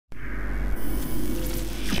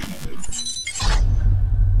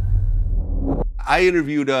I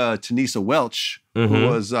interviewed Tanisa Welch, who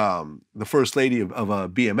was the first lady of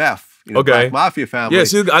BMF, Black Mafia family.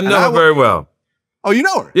 Yeah, I know her very well. Oh, you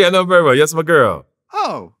know her? Yeah, I know her very well. Yes, my girl.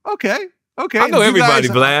 Oh, okay. I know everybody,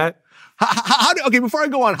 Vlad. Okay, before I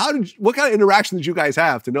go on, what kind of interaction did you guys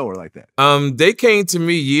have to know her like that? They came to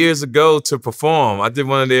me years ago to perform. I did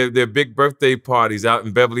one of their big birthday parties out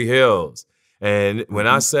in Beverly Hills. And when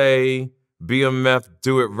I say BMF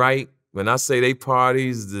do it right, when I say they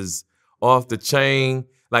parties is off the chain,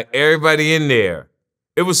 like everybody in there,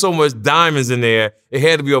 it was so much diamonds in there, it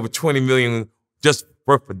had to be over 20 million just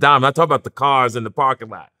worth of diamonds. I talk about the cars in the parking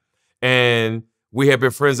lot. And we have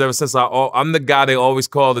been friends ever since. I'm the guy they always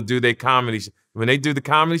call to do their comedy. When they do the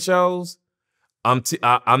comedy shows, I'm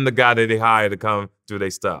the guy that they hire to come do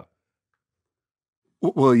their stuff.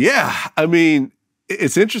 Well, yeah. I mean,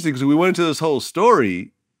 it's interesting because we went into this whole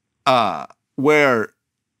story where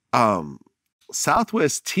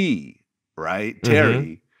Southwest T, right,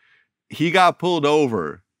 Terry, he got pulled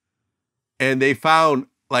over and they found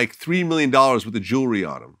like $3 million worth of jewelry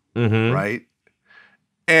on him, right?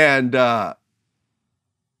 And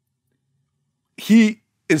he,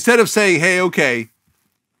 instead of saying, hey, okay,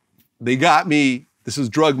 they got me, this is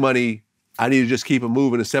drug money, I need to just keep it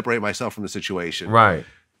moving and separate myself from the situation. Right.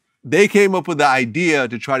 They came up with the idea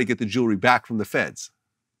to try to get the jewelry back from the feds.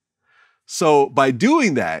 So by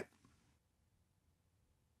doing that,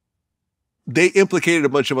 they implicated a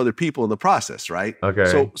bunch of other people in the process, right? Okay.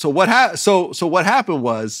 So what happened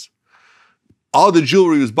was all the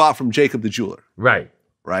jewelry was bought from Jacob the jeweler. Right.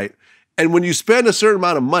 Right? And when you spend a certain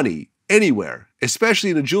amount of money anywhere, especially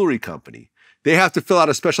in a jewelry company, they have to fill out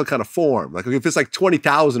a special kind of form. Like if it's like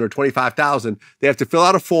 20,000 or 25,000, they have to fill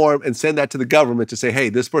out a form and send that to the government to say, hey,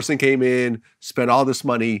 this person came in, spent all this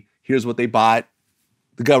money, here's what they bought.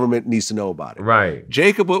 The government needs to know about it. Right.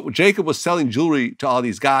 Jacob was selling jewelry to all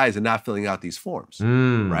these guys and not filling out these forms,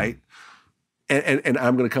 right? And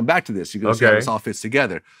I'm going to come back to this. You're going to see how this all fits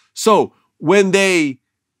together. So when they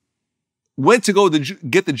went to go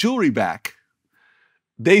get the jewelry back,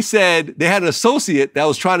 they said they had an associate that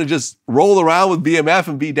was trying to just roll around with BMF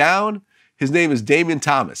and be down. His name is Damien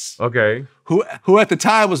Thomas. Okay. Who at the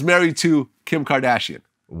time was married to Kim Kardashian.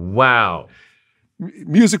 Wow.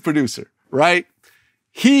 Music producer, right?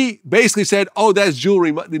 He basically said, oh, that's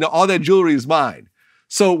jewelry, all that jewelry is mine.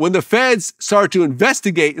 So when the feds started to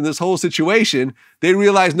investigate in this whole situation, they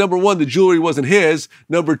realized, number one, the jewelry wasn't his.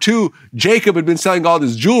 Number two, Jacob had been selling all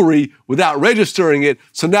this jewelry without registering it.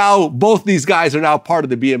 So now both these guys are now part of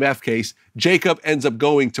the BMF case. Jacob ends up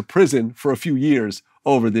going to prison for a few years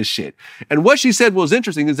over this shit. And what she said was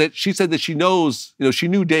interesting is that she said that she knows, she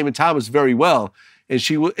knew Damon Thomas very well. And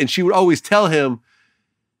she would always tell him,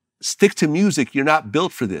 stick to music. You're not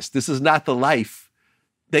built for this. This is not the life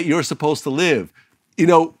that you're supposed to live.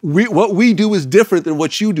 What we do is different than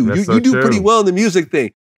what you do. You do pretty well in the music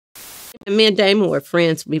thing. Me and Damon were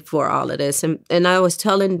friends before all of this. And I was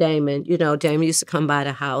telling Damon, Damon used to come by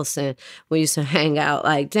the house and we used to hang out.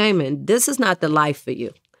 Like, Damon, this is not the life for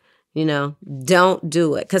you. Don't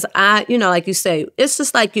do it. Because like you say, it's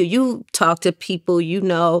just like you talk to people,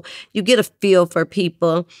 you get a feel for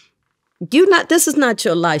people. This is not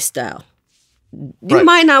your lifestyle. You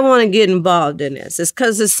might not want to get involved in this. It's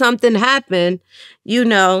because if something happened, you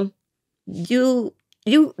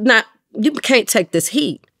can't take this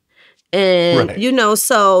heat. And,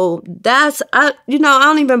 so that's, I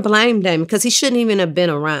don't even blame Damon because he shouldn't even have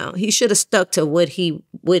been around. He should have stuck to what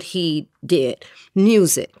he did,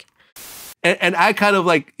 music. And I kind of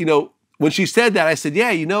like, when she said that, I said,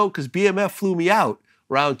 yeah, because BMF flew me out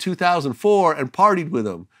around 2004 and partied with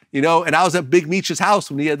him. And I was at Big Meech's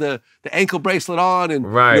house when he had the ankle bracelet on and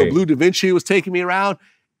Blue Da Vinci was taking me around.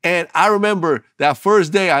 And I remember that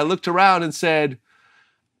first day I looked around and said,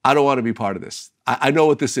 I don't want to be part of this. I know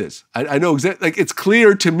what this is. I know exactly, like it's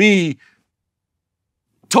clear to me,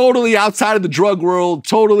 totally outside of the drug world,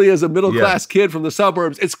 totally as a middle-class kid from the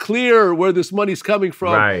suburbs, it's clear where this money's coming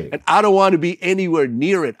from. And I don't want to be anywhere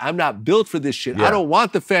near it. I'm not built for this shit. I don't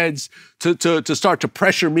want the feds to start to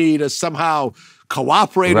pressure me to somehow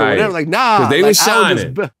cooperate or whatever. Like, nah. Because they were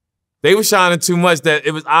shining. They were shining too much that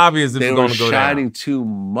it was obvious it was going to go down. They were shining too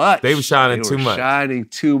much. They were shining too much. Shining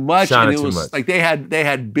too much. Shining and it too was much. like they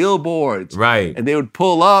had billboards. Right. And they would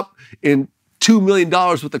pull up in $2 million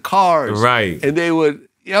worth of cars. Right. And they would,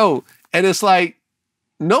 and it's like,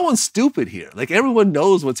 no one's stupid here. Like everyone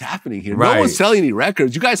knows what's happening here. Right. No one's selling any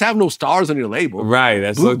records. You guys have no stars on your label. Right.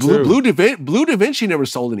 That's so true. Blue Da Vinci never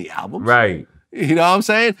sold any albums. Right. You know what I'm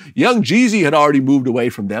saying? Young Jeezy had already moved away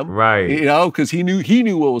from them. Right. Because he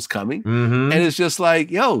knew what was coming. And it's just like,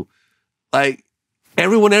 like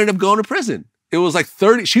everyone ended up going to prison. It was like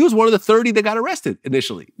 30. She was one of the 30 that got arrested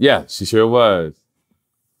initially. Yeah, she sure was.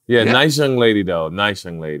 Yeah, Yeah. nice young lady, though. Nice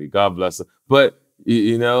young lady. God bless her. But,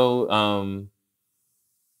 you know,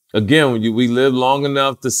 again, we live long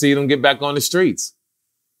enough to see them get back on the streets.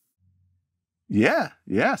 Yeah,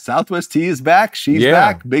 yeah. Southwest T is back. She's Yeah.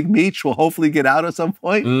 back. Big Meech will hopefully get out at some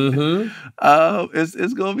point. Mm-hmm.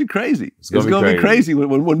 It's going to be crazy. It's gonna going to be be crazy.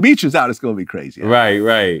 When Meech is out, it's going to be crazy. Right,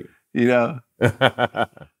 right. You know?